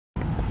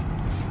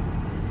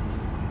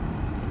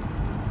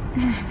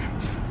Not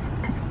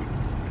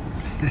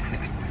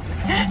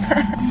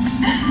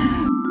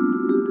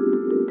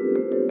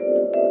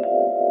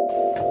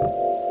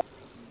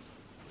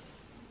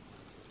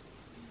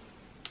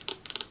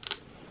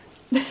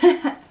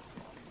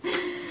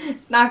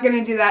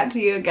gonna do that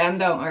to you again,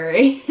 don't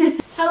worry.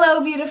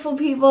 Hello, beautiful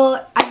people.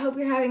 I hope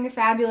you're having a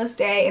fabulous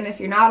day, and if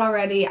you're not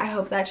already, I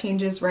hope that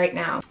changes right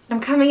now.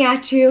 I'm coming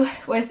at you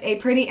with a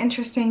pretty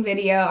interesting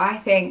video, I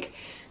think.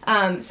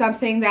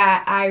 Something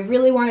that I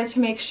really wanted to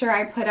make sure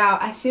I put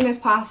out as soon as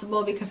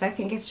possible because I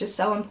think it's just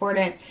so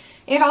important,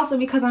 and also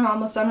because I'm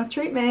almost done with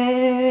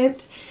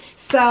treatment.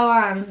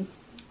 So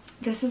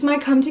this is my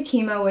come to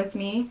chemo with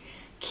me.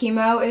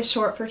 Chemo is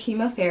short for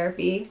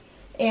chemotherapy,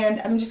 and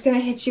I'm just gonna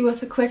hit you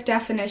with a quick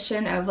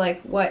definition of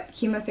like what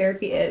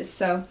chemotherapy is.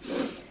 So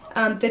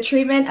the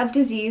treatment of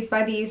disease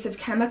by the use of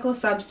chemical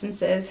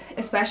substances,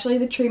 especially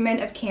the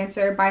treatment of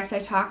cancer by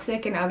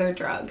cytotoxic and other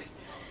drugs.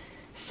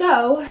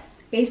 So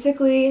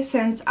basically,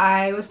 since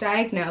I was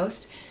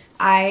diagnosed,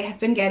 I have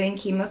been getting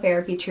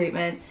chemotherapy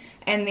treatment,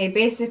 and they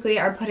basically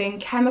are putting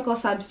chemical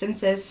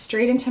substances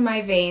straight into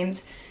my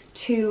veins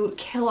to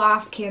kill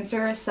off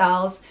cancerous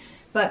cells.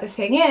 But the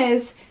thing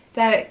is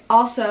that it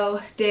also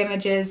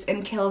damages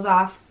and kills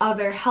off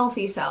other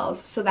healthy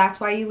cells. So that's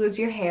why you lose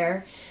your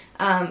hair.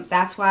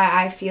 That's why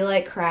I feel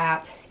like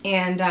crap.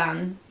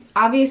 And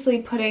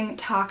obviously putting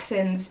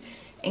toxins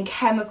and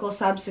chemical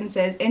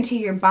substances into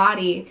your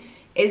body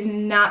is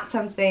not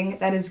something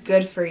that is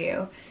good for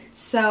you.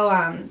 So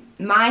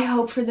my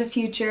hope for the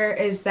future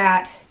is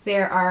that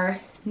there are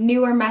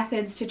newer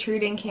methods to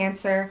treating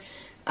cancer,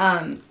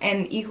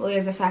 and equally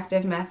as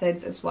effective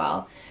methods as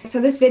well. So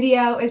this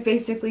video is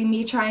basically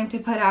me trying to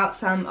put out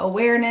some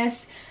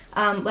awareness,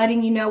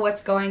 letting you know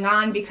what's going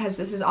on, because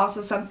this is also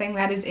something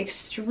that is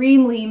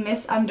extremely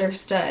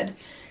misunderstood.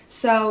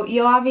 So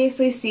you'll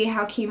obviously see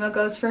how chemo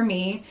goes for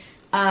me.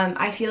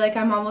 I feel like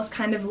I'm almost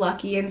kind of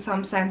lucky in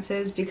some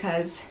senses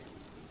because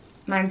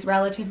mine's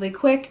relatively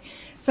quick.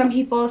 Some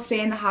people stay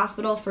in the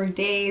hospital for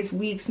days,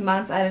 weeks,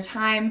 months at a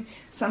time.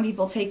 Some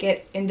people take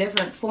it in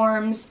different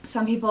forms.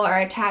 Some people are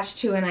attached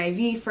to an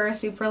IV for a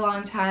super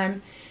long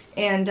time.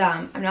 And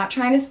I'm not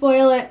trying to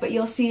spoil it, but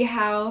you'll see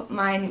how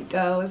mine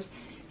goes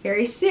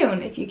very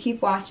soon if you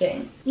keep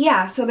watching.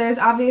 Yeah, so there's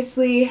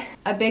obviously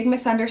a big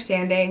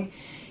misunderstanding.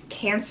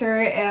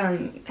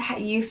 Cancer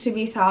used to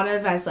be thought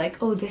of as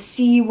like, oh, the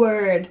C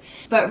word.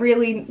 But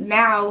really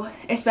now,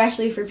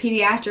 especially for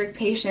pediatric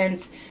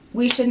patients,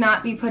 we should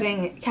not be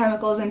putting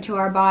chemicals into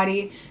our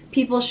body.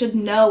 People should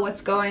know what's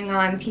going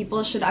on.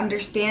 People should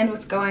understand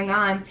what's going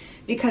on,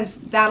 because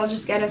that'll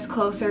just get us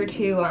closer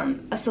to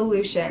a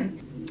solution.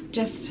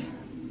 Just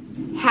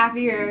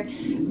happier,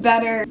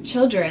 better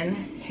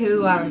children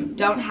who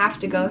don't have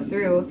to go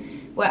through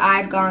what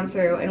I've gone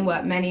through and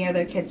what many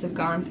other kids have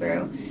gone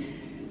through.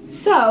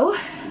 So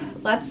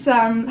let's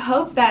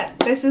hope that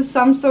this is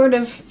some sort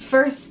of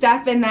first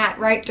step in that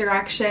right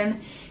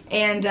direction,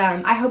 and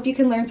I hope you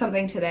can learn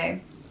something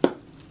today.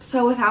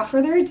 So without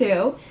further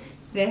ado,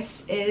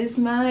 this is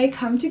my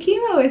come to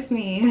chemo with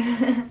me.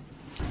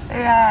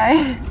 Say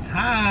hi.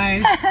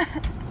 Hi.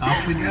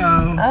 Off we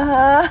go.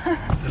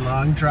 The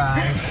long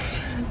drive.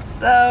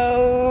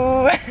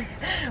 So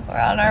we're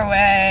on our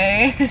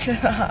way to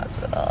the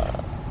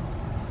hospital.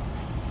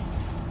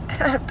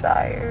 I'm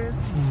tired.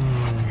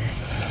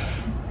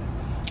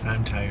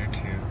 I'm tired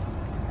too.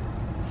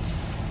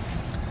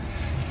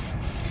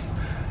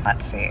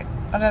 Let's see.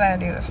 What did I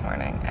do this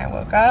morning? I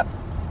woke up,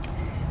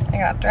 I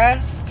got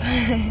dressed,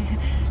 and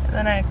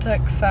then I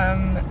took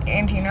some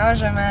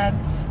anti-nausea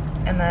meds,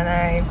 and then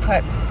I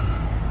put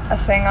a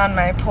thing on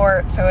my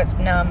port so it's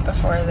numb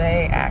before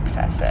they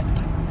access it.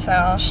 So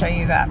I'll show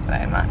you that, but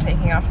I'm not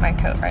taking off my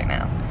coat right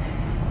now.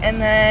 And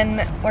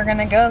then we're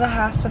gonna go to the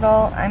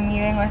hospital. I'm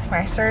meeting with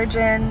my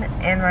surgeon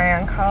and my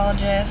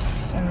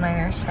oncologist and my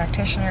nurse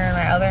practitioner and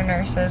my other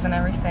nurses and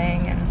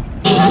everything. And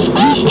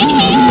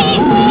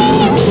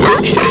I'm so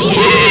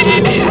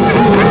excited!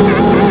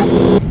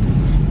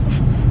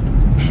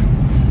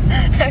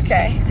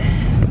 Okay,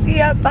 see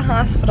you at the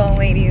hospital,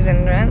 ladies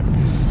and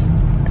gents.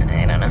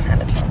 I don't know how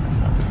to turn this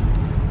off.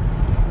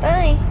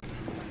 Bye.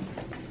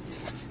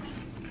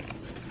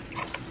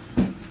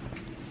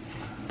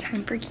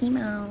 Time for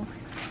chemo.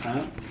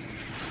 Huh?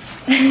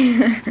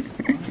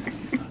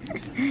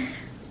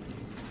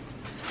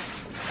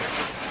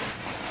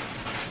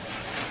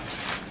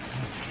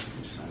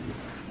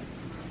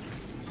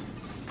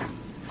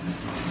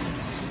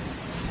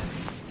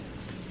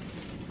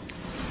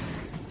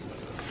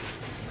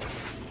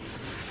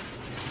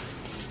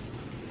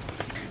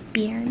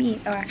 BRB.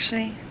 Oh,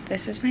 actually,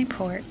 this is my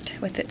port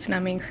with its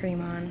numbing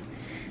cream on,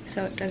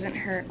 so it doesn't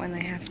hurt when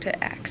they have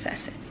to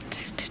access it.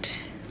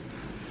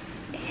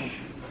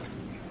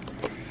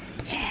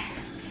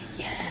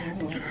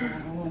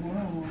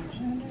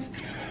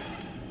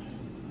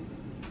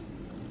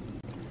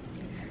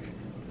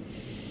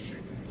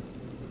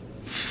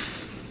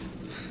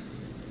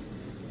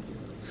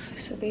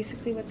 So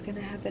basically what's going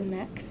to happen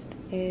next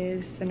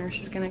is the nurse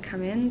is going to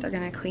come in, they're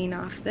going to clean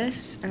off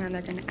this, and then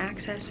they're going to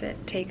access it,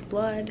 take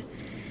blood,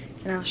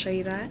 and I'll show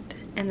you that.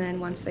 And then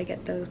once they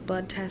get those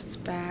blood tests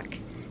back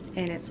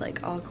and it's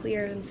like all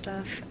cleared and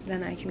stuff,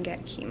 then I can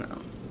get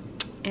chemo.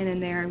 And in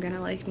there I'm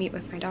gonna like meet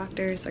with my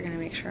doctors. They're gonna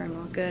make sure I'm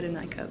all good and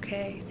like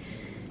okay.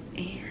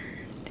 And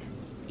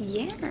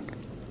yeah. I'm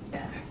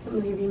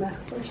gonna give you a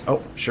mask first.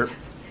 Oh, sure.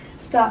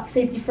 Stop,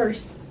 safety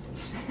first.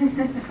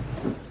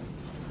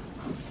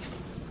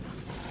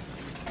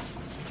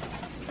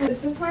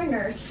 This is my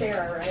nurse,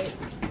 Sarah, right?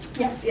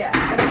 Yes.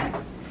 Yeah,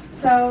 okay.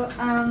 So,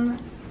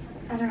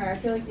 I don't know, I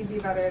feel like you'd be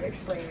better at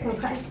explaining.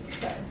 Okay.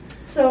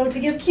 So to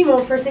give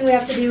chemo, first thing we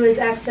have to do is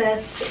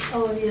access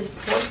Olivia's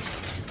port.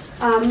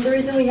 The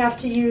reason we have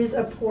to use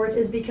a port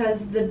is because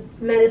the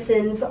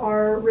medicines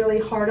are really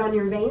hard on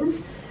your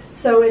veins.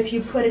 So if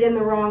you put it in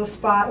the wrong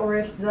spot, or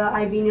if the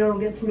IV needle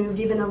gets moved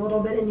even a little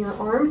bit in your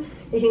arm,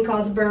 it can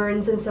cause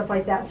burns and stuff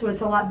like that. So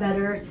it's a lot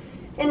better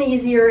and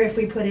easier if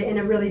we put it in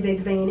a really big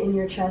vein in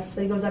your chest,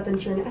 so it goes up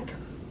into your neck,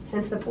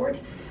 hence the port.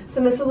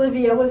 So Miss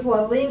Olivia was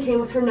lovely and came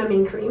with her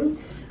numbing cream.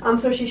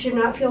 So she should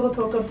not feel the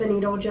poke of the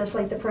needle, just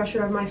like the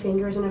pressure of my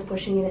fingers and of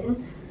pushing it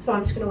in. So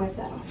I'm just going to wipe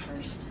that off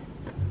first.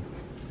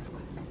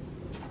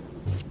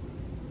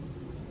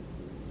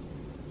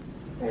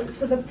 Right,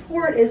 so the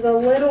port is a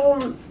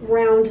little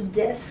round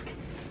disc.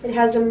 It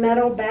has a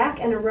metal back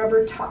and a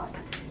rubber top.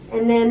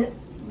 And then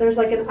there's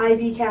like an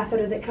IV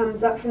catheter that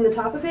comes up from the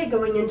top of it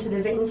going into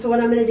the vein. So what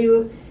I'm going to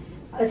do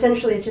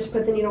essentially is just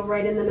put the needle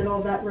right in the middle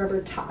of that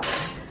rubber top.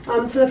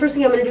 So the first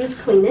thing I'm going to do is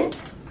clean it.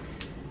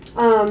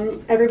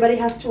 Everybody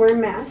has to wear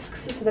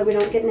masks so that we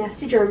don't get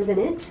nasty germs in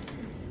it.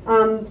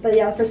 But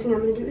yeah, the first thing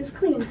I'm going to do is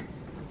clean.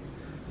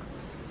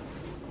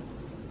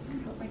 I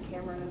hope my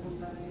camera doesn't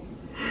die.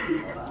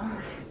 Hold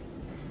on.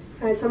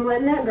 Alright, so I'm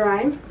letting that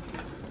dry. I'm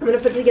going to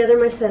put together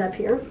my setup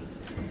here.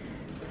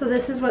 So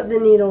this is what the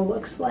needle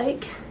looks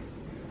like.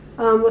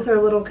 With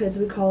our little kids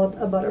we call it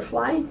a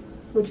butterfly,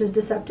 which is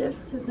deceptive.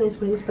 It has nice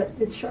wings, but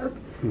it's sharp.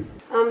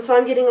 So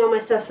I'm getting all my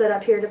stuff set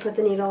up here to put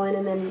the needle in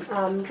and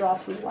then draw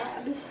some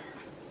labs.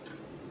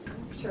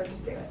 Sure,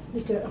 just do it.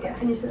 Just do it. Okay. Yeah.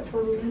 Can you sit it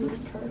for me?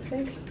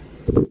 Perfect.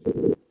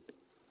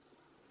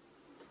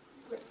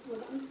 Wait,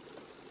 hold on.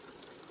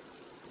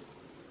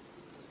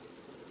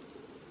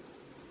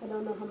 I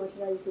don't know how much of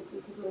that you could see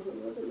because my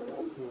hand was in the way.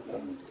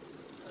 Okay.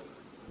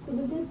 So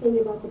the good thing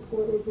about the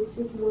port is it's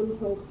just one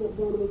poke, but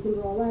then we can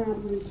draw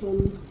labs, we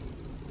can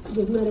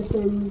give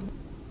medicine.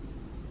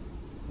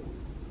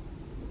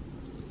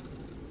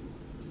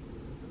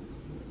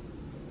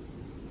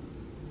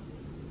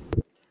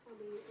 I'll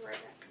be right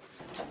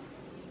back.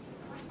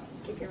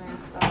 Keep your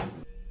mask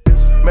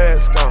on.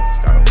 Mask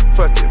on,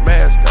 fucking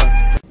mask on.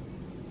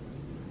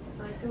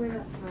 I like the way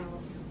that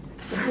smells.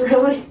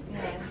 Really?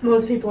 Yeah.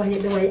 Most people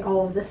hate the way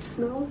all of this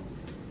smells.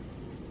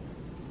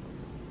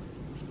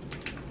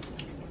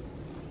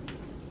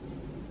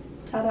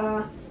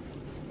 Ta-da!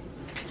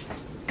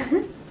 There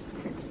you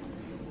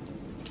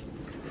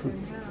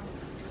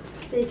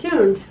Stay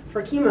tuned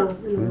for chemo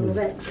in a little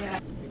bit. go.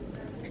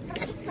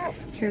 Yeah.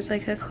 Here's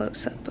like a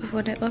close-up of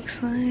what it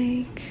looks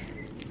like.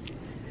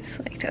 This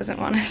like doesn't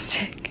want to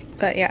stick.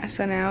 But yeah,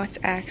 so now it's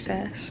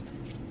accessed.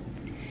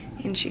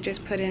 And she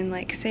just put in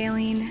like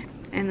saline,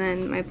 and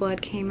then my blood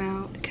came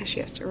out because she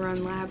has to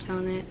run labs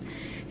on it.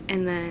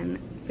 And then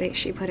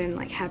she put in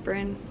like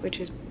heparin, which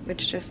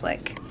just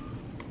like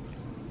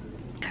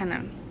kind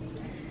of,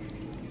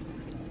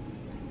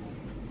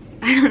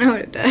 I don't know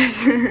what it does.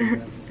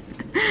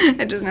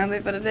 I just know they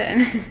put it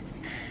in.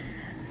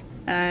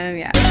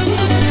 Yeah.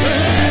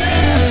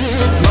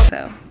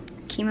 So,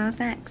 chemo's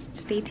next.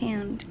 Stay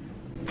tuned.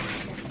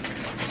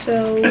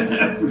 So,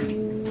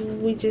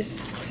 we just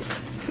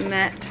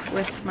met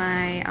with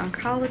my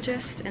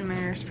oncologist and my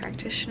nurse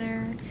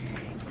practitioner,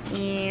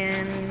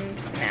 and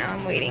now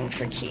I'm waiting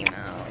for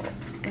chemo,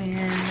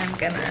 and I'm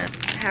gonna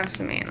have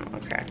some animal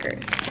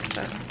crackers.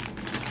 So,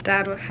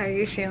 Dad, how are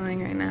you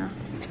feeling right now?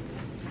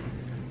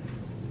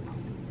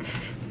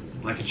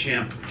 Like a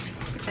champ,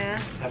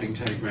 Yeah? having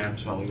 10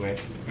 grams while we wait.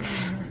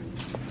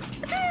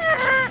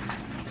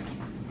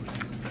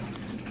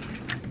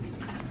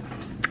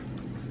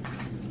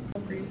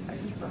 Brief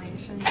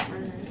explanation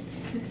for...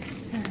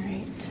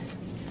 Alright.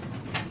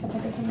 I'll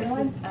put this in the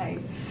This is one.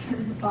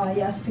 ice.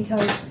 Yes,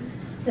 because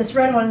this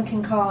red one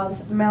can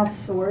cause mouth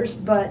sores,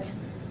 but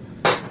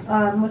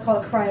we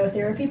call it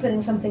cryotherapy.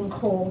 Putting something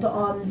cold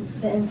on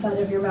the inside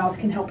of your mouth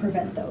can help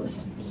prevent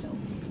those. So,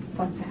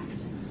 fun fact.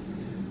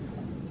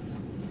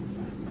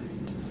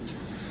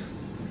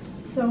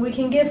 So we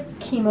can give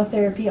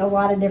chemotherapy a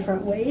lot of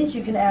different ways.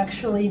 You can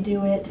actually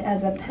do it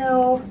as a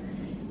pill,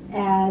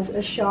 as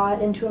a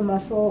shot into a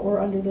muscle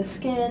or under the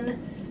skin,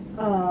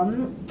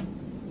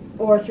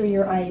 or through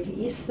your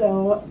IV.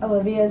 So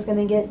Olivia is going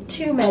to get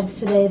 2 meds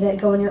today that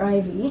go in your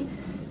IV.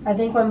 I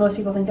think when most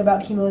people think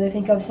about chemo, they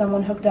think of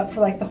someone hooked up for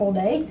like the whole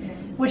day,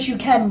 which you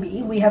can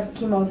be. We have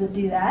chemos that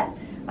do that.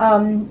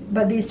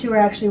 But these 2 are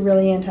actually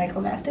really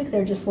anticlimactic.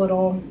 They're just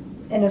little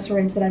in a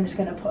syringe that I'm just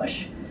going to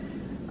push.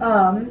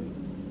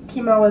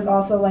 Chemo is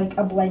also like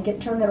a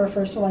blanket term that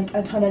refers to like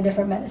a ton of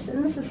different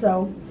medicines.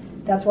 So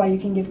that's why you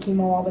can give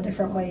chemo all the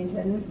different ways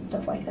and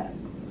stuff like that.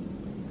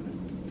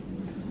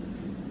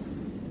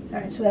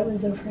 Alright, so that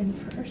was Zofran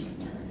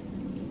first.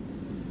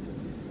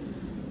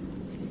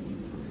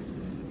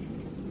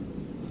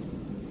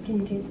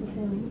 Can you taste the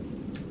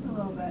saline? A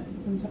little bit.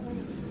 I'm sorry.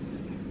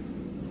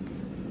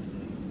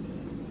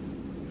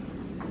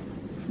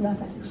 It's not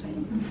that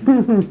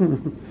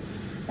exciting.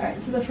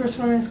 Alright, so the first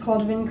one is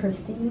called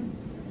vincristine.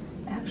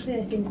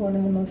 Actually, I think one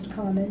of the most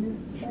common,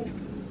 like,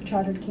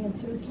 childhood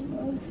cancer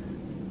chemos.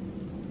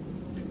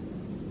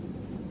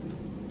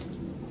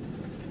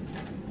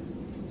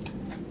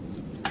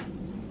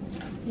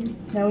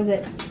 That was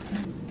it.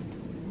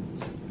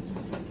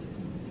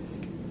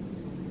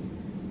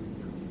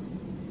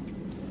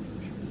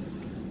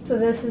 So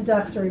this is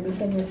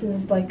doxorubicin. This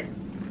is, like,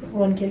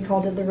 one kid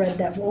called it the red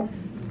devil.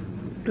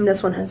 And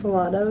this one has a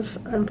lot of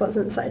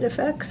unpleasant side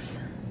effects.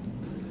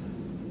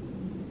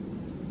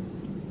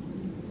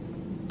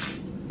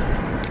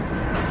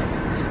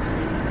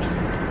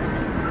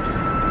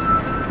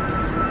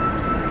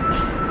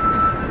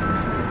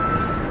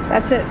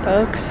 That's it,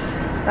 folks.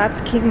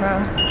 That's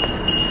chemo.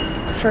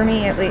 For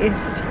me, at least.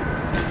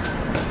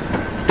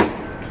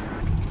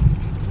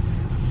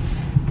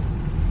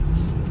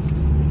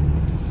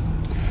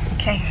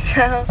 Okay,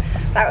 so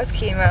that was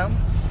chemo.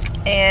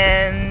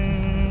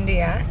 And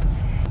yeah.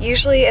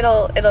 Usually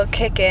it'll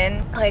kick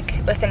in like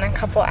within a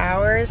couple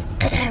hours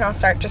and I'll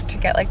start just to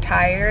get like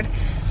tired.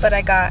 But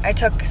I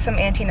took some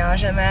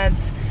anti-nausea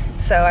meds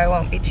so I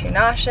won't be too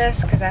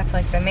nauseous because that's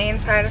like the main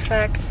side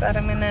effect that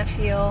I'm gonna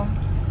feel.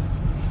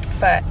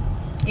 But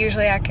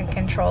usually I can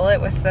control it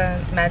with the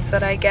meds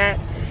that I get.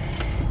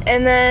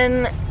 And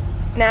then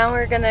now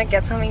we're gonna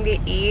get something to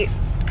eat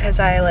because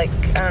I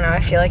don't know,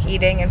 I feel like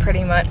eating, and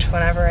pretty much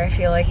whenever I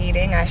feel like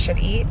eating I should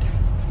eat.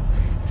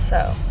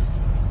 So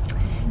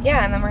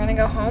yeah, and then we're gonna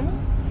go home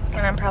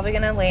and I'm probably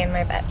gonna lay in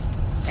my bed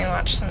and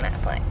watch some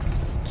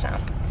Netflix. So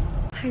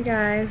hi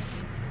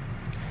guys.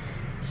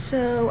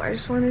 So I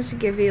just wanted to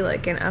give you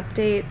like an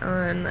update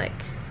on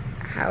like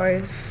how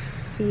I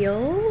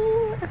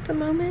feel at the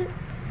moment.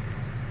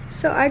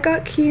 So I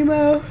got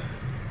chemo.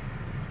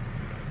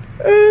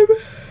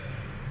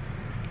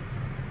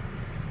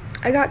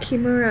 I got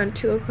chemo around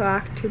 2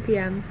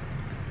 p.m.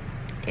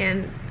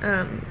 And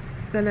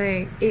then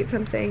I ate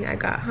something, I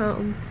got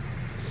home.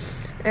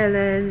 And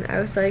then I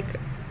was like,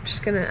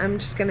 I'm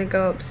just gonna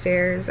go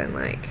upstairs and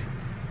like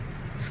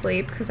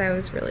sleep because I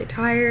was really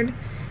tired.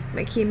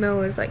 My chemo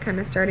was like kind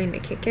of starting to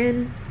kick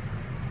in.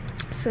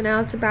 So now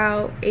it's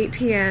about 8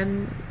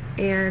 p.m.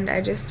 and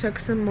I just took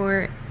some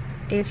more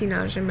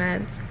anti-nausea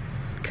meds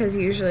because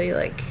usually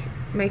like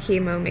my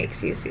chemo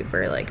makes you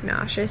super like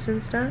nauseous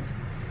and stuff.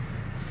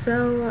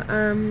 So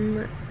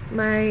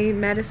my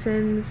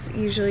medicines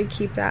usually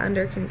keep that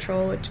under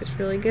control, which is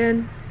really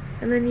good.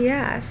 And then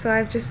yeah, so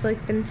I've just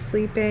like been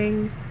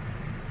sleeping,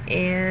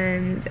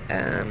 and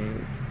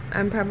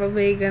I'm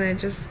probably gonna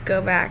just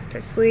go back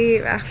to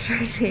sleep after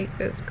I take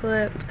this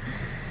clip.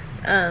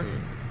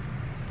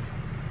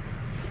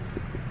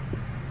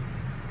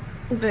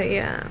 But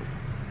yeah,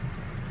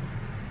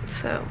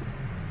 so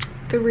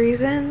the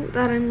reason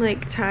that I'm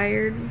like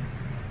tired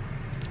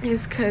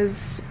is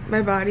because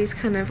my body's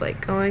kind of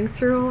like going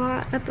through a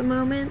lot at the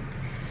moment,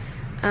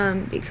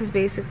 because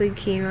basically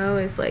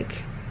chemo is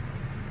like,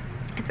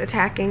 it's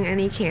attacking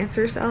any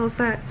cancer cells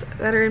that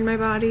are in my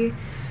body,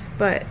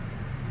 but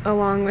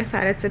along with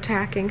that it's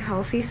attacking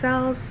healthy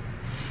cells.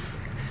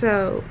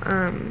 So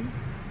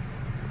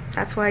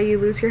that's why you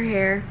lose your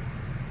hair,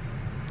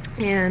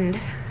 and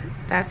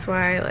that's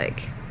why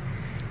like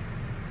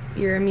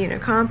you're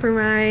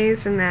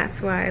immunocompromised, and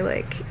that's why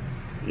like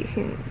you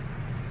can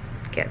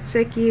get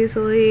sick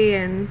easily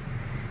and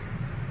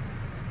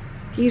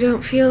you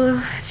don't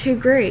feel too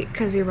great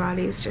because your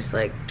body's just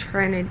like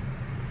trying to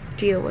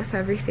deal with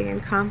everything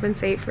and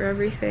compensate for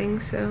everything.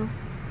 So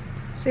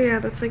yeah,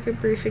 that's like a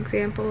brief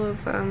example of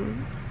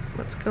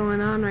what's going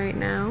on right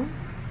now.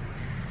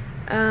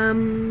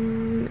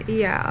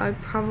 Yeah, I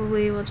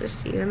probably will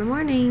just see you in the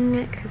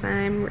morning because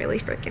I'm really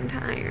freaking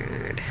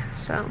tired.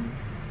 So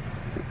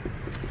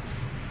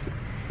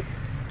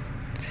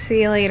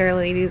see you later,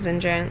 ladies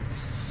and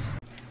gents.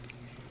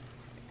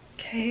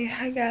 Okay,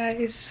 hi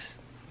guys.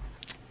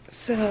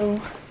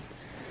 So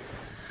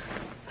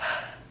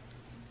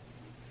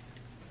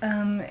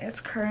it's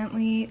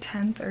currently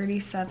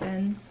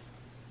 10:37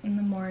 in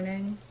the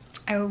morning.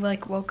 I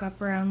like woke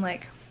up around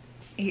like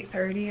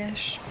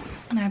 8:30ish,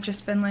 and I've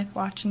just been like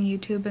watching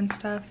YouTube and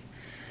stuff,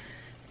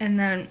 and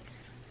then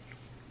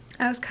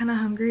I was kind of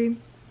hungry,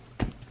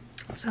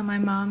 so my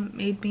mom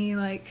made me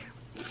like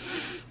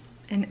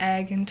an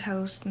egg and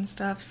toast and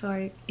stuff, so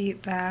I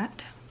ate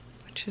that,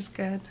 which is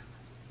good.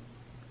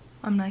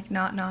 I'm like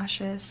not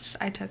nauseous.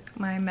 I took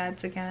my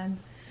meds again,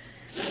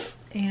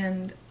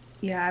 and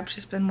yeah, I've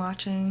just been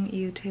watching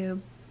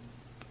YouTube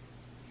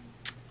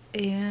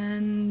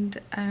and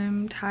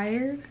I'm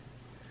tired,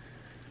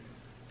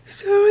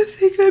 so I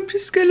think I'm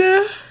just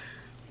gonna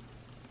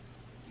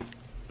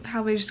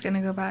probably just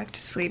gonna go back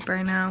to sleep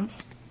right now.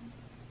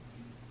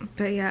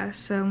 But yeah,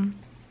 so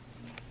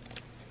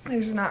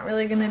there's not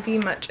really gonna be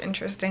much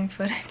interesting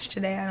footage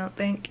today, I don't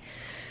think.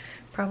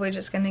 probably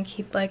just gonna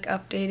keep like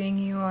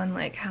updating you on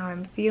like how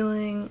I'm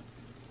feeling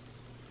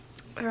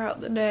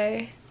throughout the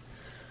day.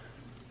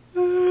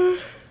 I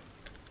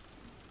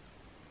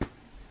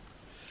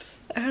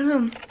don't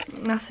know,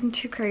 nothing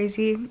too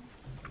crazy.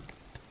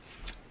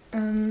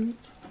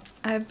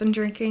 I've been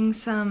drinking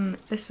some,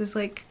 this is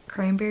like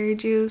cranberry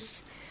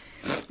juice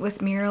with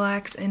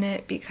Miralax in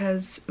it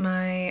because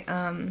my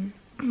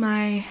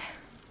my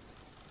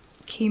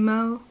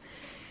chemo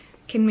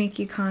can make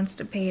you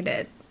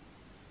constipated.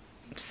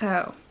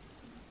 So,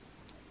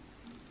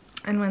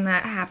 and when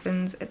that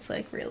happens, it's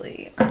like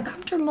really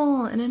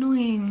uncomfortable and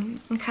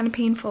annoying and kind of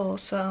painful,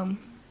 so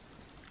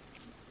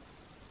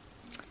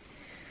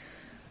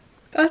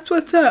that's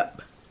what's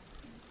up,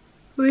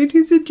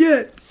 ladies and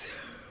gents.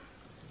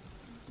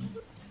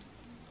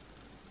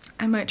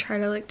 I might try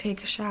to like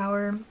take a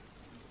shower.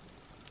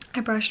 I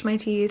brushed my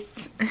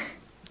teeth.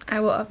 I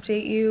will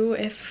update you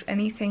if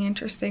anything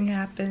interesting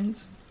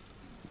happens,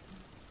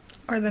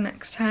 or the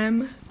next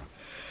time.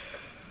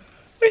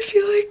 I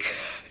feel like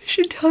I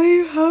should tell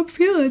you how I'm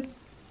feeling.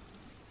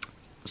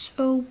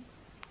 So,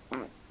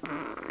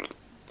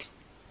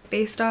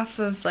 based off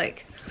of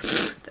like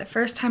the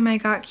first time I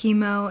got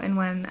chemo and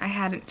when I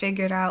hadn't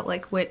figured out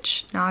like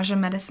which nausea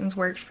medicines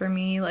worked for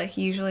me, like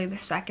usually the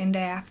second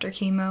day after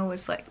chemo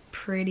was like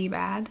pretty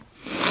bad,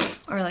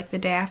 or like the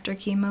day after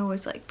chemo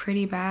was like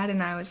pretty bad,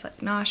 and I was like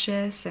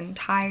nauseous and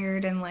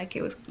tired and like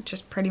it was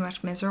just pretty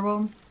much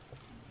miserable.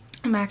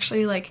 I'm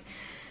actually like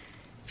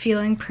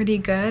feeling pretty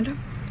good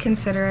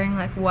considering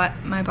like what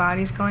my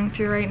body's going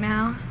through right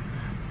now.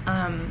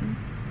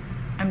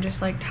 I'm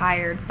just like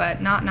tired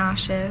but not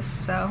nauseous,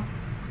 so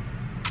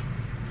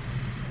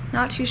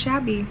not too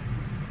shabby.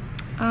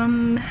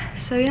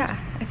 So yeah,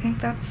 I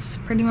think that's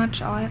pretty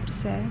much all I have to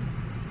say.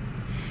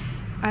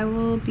 I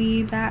will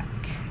be back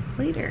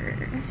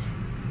later.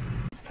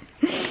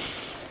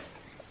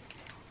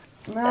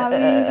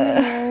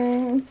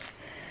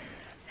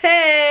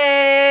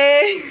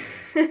 Hey!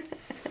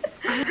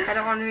 I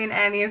don't want to be in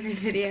any of your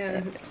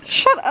videos.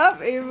 Shut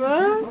up,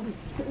 Ava.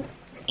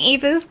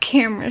 Ava's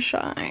camera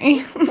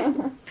shy.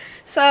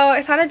 So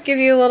I thought I'd give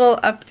you a little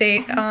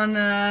update on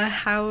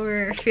how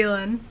we're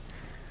feeling.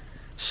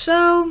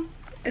 So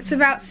it's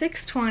about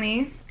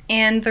 6:20,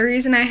 and the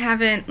reason I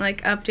haven't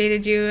like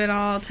updated you at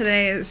all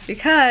today is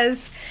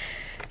because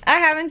I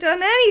haven't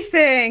done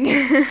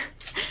anything.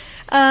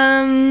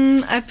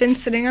 I've been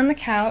sitting on the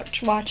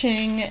couch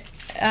watching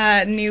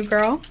New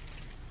Girl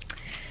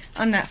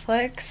on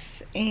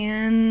Netflix,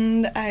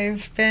 and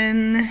I've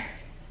been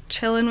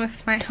chilling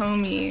with my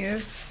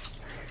homies.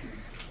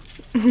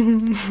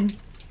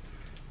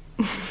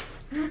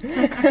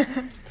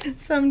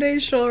 Someday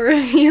she'll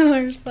reveal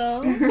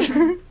herself.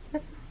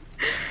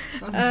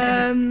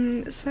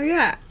 So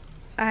yeah,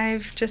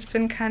 I've just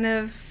been kind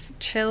of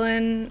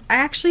chilling.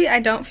 I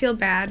don't feel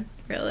bad,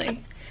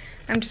 really.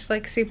 I'm just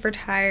like super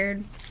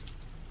tired,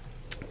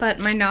 but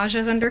my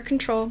nausea's under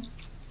control.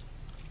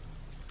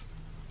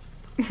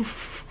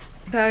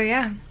 So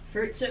yeah.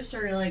 Fruit strips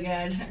are really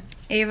good.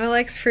 Ava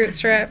likes fruit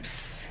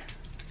strips,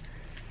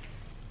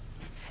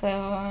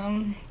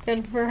 so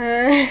good for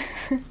her.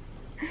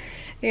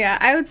 Yeah,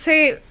 I would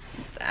say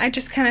I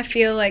just kind of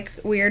feel like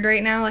weird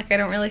right now. Like I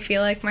don't really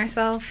feel like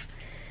myself.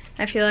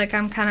 I feel like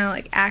I'm kind of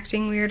like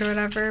acting weird or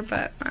whatever,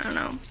 but I don't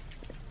know.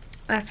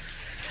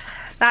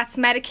 That's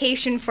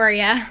medication for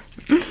ya.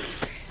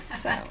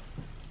 So.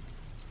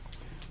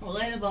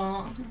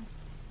 Relatable.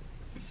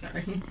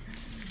 Sorry.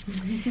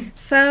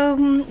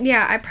 So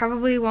yeah, I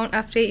probably won't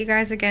update you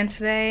guys again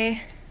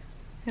today.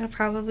 It'll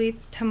probably be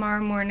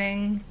tomorrow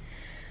morning.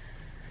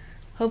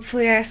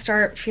 Hopefully I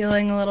start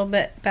feeling a little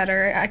bit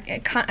better. I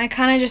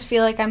kind of just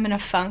feel like I'm in a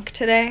funk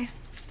today.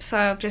 So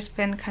I've just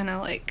been kind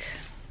of like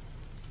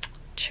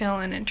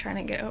chilling and trying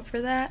to get over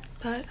that.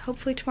 But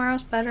hopefully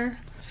tomorrow's better.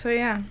 So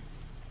yeah.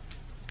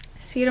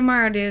 See you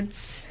tomorrow,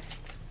 dudes.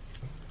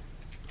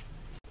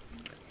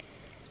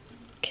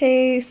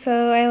 Okay,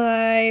 so I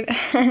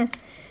lied.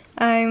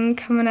 I'm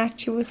coming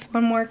at you with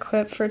one more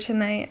clip for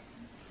tonight.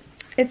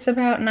 It's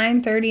about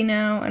 9:30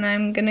 now, and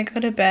I'm gonna go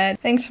to bed.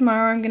 I think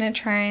tomorrow I'm gonna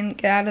try and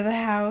get out of the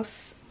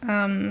house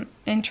and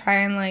try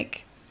and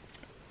like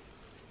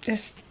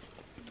just,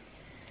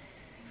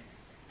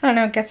 I don't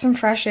know, get some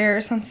fresh air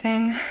or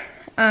something,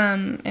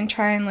 and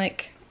try and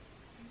like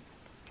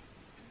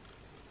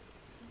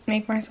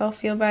make myself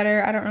feel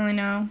better. I don't really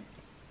know.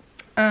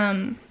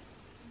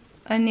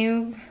 A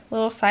new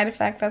little side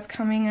effect that's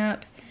coming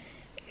up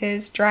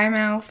is dry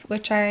mouth,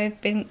 which I've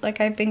been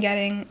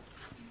getting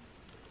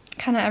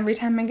kind of every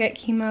time I get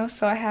chemo.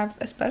 So I have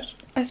a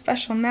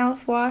special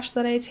mouthwash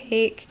that I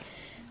take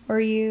or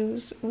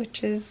use,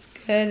 which is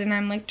good, and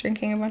I'm like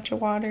drinking a bunch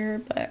of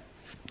water, but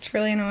it's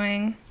really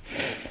annoying.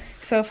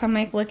 So if I'm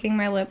like licking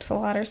my lips a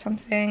lot or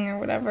something or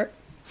whatever,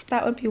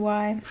 that would be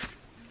why.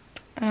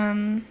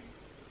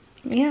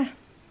 Yeah,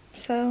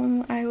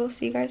 so I will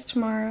see you guys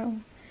tomorrow.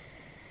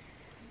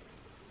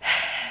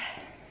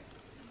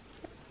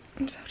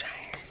 I'm so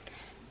tired.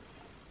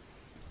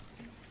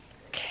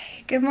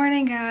 Okay, good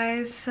morning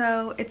guys.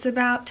 So it's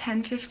about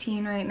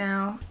 10:15 right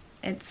now,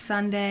 It's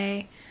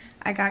Sunday.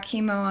 I got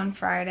chemo on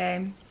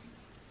Friday.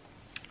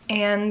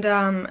 And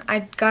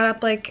I got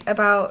up like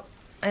about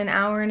an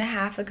hour and a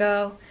half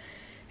ago.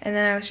 And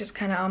then I was just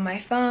kind of on my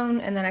phone,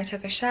 and then I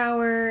took a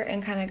shower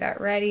and kind of got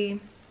ready.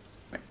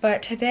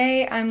 But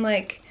today I'm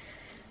like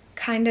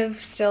kind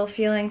of still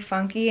feeling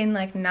funky and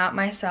like not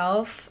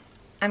myself.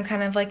 I'm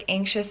kind of like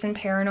anxious and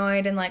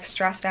paranoid and like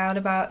stressed out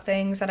about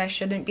things that I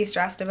shouldn't be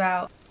stressed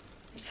about.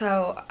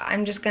 So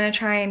I'm just gonna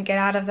try and get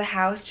out of the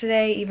house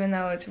today, even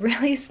though it's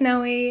really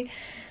snowy.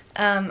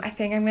 I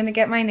think I'm gonna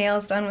get my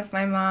nails done with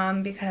my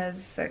mom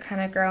because they're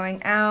kind of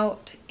growing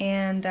out,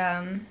 and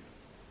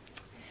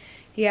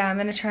yeah, I'm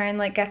gonna try and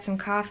like get some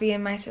coffee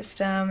in my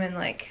system and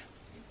like,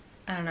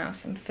 I don't know,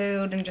 some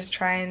food, and just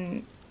try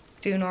and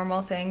do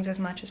normal things as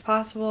much as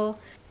possible.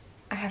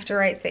 I have to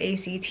write the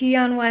ACT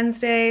on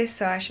Wednesday,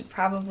 so I should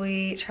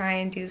probably try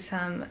and do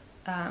some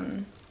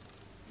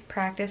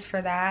practice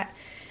for that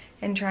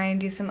and try and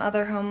do some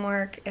other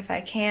homework if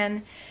I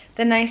can.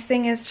 The nice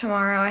thing is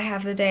tomorrow I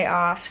have the day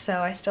off, so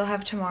I still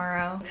have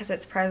tomorrow because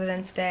it's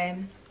President's Day.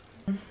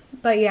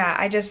 But yeah,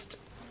 I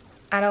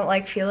don't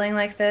like feeling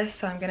like this,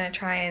 so I'm gonna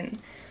try and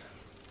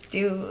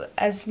do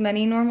as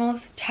many normal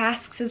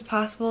tasks as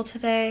possible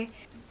today.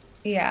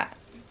 Yeah,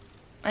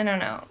 I don't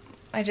know.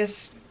 I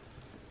don't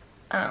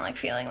like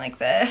feeling like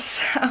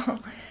this. So,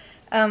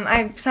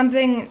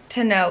 something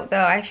to note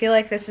though, I feel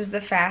like this is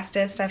the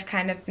fastest I've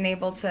kind of been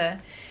able to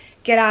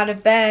get out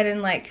of bed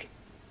and like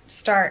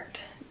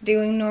start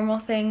doing normal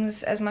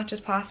things as much as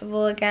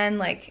possible again.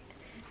 Like,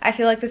 I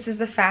feel like this is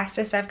the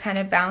fastest I've kind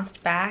of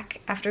bounced back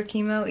after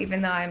chemo,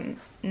 even though I'm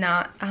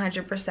not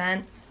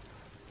 100%.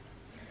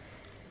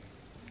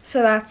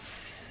 So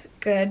that's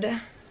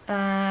good.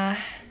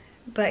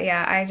 But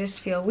yeah, I just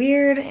feel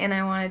weird and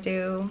I want to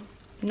do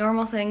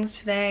normal things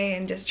today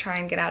and just try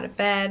and get out of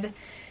bed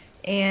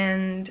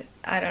and,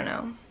 I don't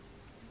know,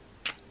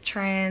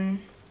 try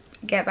and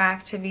get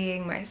back to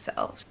being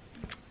myself.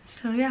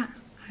 So yeah,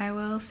 I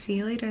will see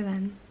you later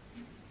then.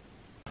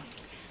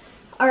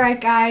 Alright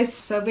guys,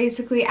 so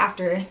basically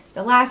after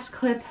the last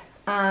clip,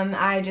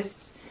 I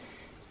just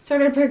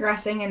started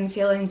progressing and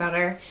feeling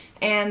better,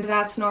 and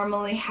that's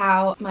normally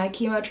how my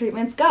chemo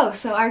treatments go.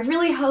 So I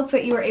really hope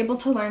that you were able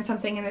to learn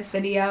something in this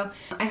video.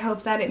 I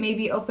hope that it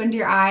maybe opened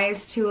your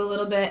eyes to a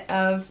little bit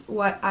of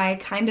what I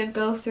kind of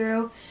go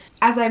through.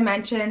 As I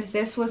mentioned,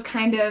 this was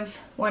kind of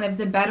one of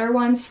the better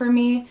ones for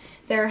me.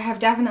 There have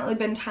definitely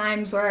been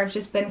times where I've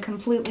just been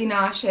completely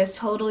nauseous,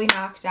 totally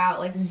knocked out,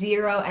 like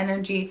zero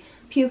energy,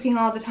 puking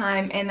all the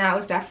time, and that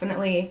was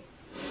definitely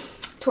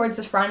towards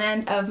the front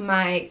end of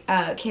my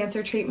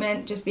cancer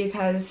treatment, just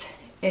because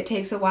it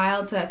takes a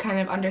while to kind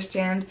of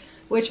understand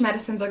which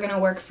medicines are going to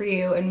work for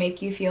you and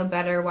make you feel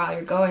better while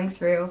you're going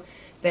through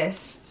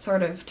this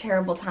sort of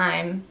terrible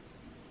time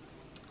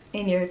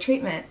in your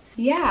treatment.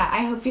 Yeah,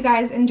 I hope you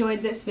guys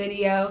enjoyed this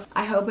video.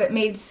 I hope it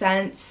made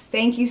sense.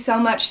 Thank you so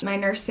much, my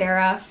nurse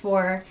Sarah,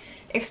 for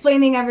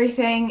explaining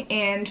everything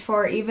and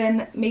for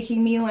even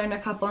making me learn a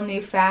couple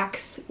new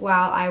facts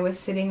while I was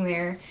sitting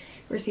there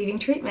receiving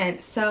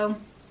treatment. So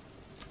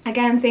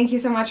again, thank you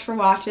so much for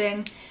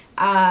watching.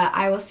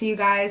 I will see you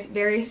guys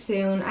very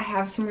soon. I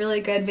have some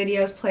really good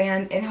videos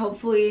planned, and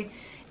hopefully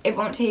it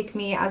won't take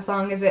me as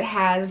long as it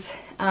has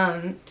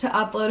to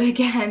upload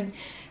again.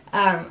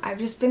 I've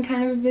just been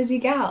kind of a busy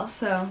gal,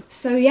 so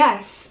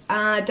yes,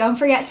 don't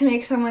forget to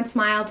make someone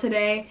smile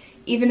today.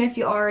 Even if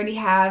you already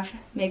have,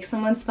 make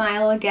someone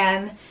smile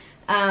again.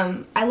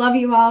 I love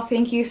you all.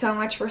 Thank you so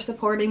much for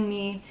supporting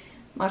me.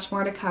 Much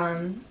more to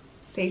come.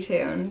 Stay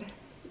tuned.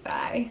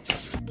 Bye.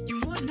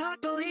 You would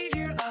not believe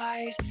your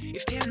eyes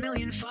if 10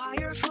 million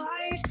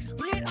fireflies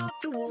lit up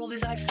the world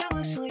as I fell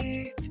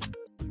asleep.